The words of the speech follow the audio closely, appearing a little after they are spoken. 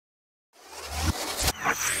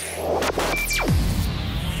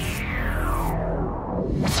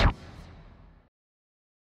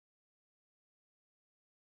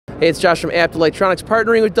Hey, it's Josh from Apt Electronics,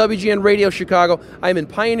 partnering with WGN Radio Chicago. I'm in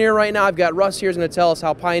Pioneer right now. I've got Russ here who's going to tell us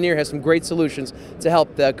how Pioneer has some great solutions to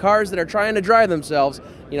help the cars that are trying to drive themselves,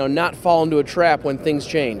 not fall into a trap when things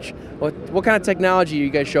change. What kind of technology are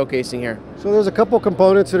you guys showcasing here? So there's a couple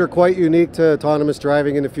components that are quite unique to autonomous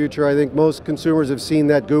driving in the future. I think most consumers have seen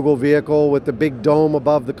that Google vehicle with the big dome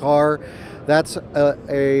above the car. That's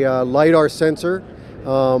a LiDAR sensor.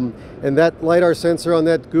 And that LiDAR sensor on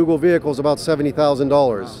that Google vehicle is about $70,000.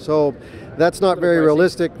 Wow. So that's not very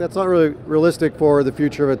realistic. That's not really realistic for the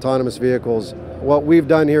future of autonomous vehicles. What we've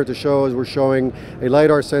done here to show is we're showing a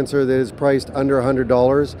LiDAR sensor that is priced under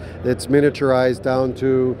 $100. That's miniaturized down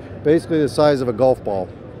to basically the size of a golf ball.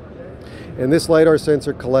 And this LiDAR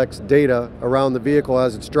sensor collects data around the vehicle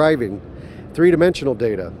as it's driving, three-dimensional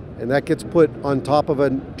data. And that gets put on top of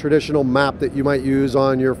a traditional map that you might use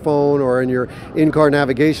on your phone or in your in-car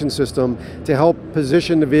navigation system to help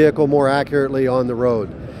position the vehicle more accurately on the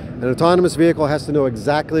road. An autonomous vehicle has to know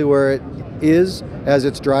exactly where it is as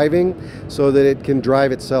it's driving so that it can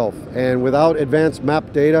drive itself. And without advanced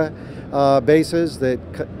map data bases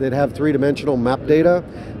that have three-dimensional map data,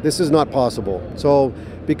 this is not possible. So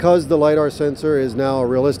because the LiDAR sensor is now a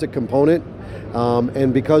realistic component,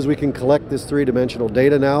 and because we can collect this three-dimensional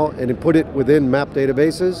data now and put it within map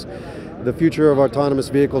databases, the future of autonomous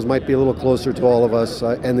vehicles might be a little closer to all of us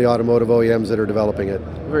and the automotive OEMs that are developing it.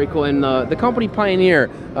 Very cool. And the company Pioneer,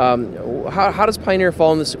 how does Pioneer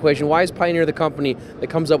fall in this equation? Why is Pioneer the company that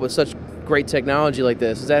comes up with such great technology like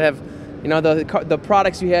this? Does that have, the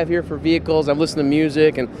products you have here for vehicles? I'm listening to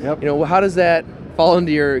music, and yep. How does that fall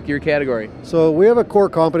into your category? So we have a core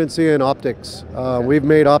competency in optics. Okay. We've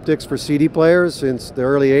made optics for CD players since the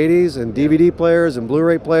early 80s, and DVD players and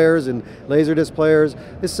Blu-ray players and Laserdisc players.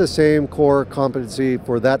 It's the same core competency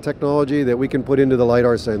for that technology that we can put into the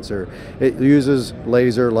LiDAR sensor. It uses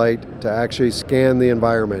laser light to actually scan the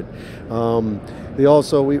environment.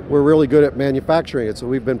 We're really good at manufacturing it, so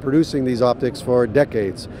we've been producing these optics for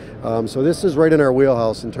decades. So this is right in our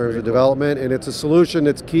wheelhouse in terms of development, and it's a solution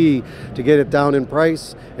that's key to get it down in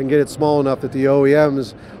price and get it small enough that the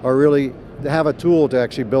OEMs are really have a tool to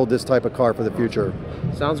actually build this type of car for the future.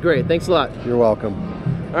 Sounds great. Thanks a lot. You're welcome.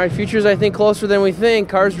 All right, future's, I think, closer than we think.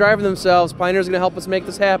 Cars driving themselves. Pioneer's going to help us make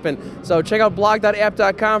this happen. So check out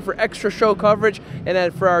blog.apt.com for extra show coverage, and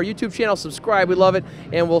then for our YouTube channel, subscribe. We love it,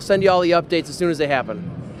 and we'll send you all the updates as soon as they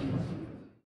happen.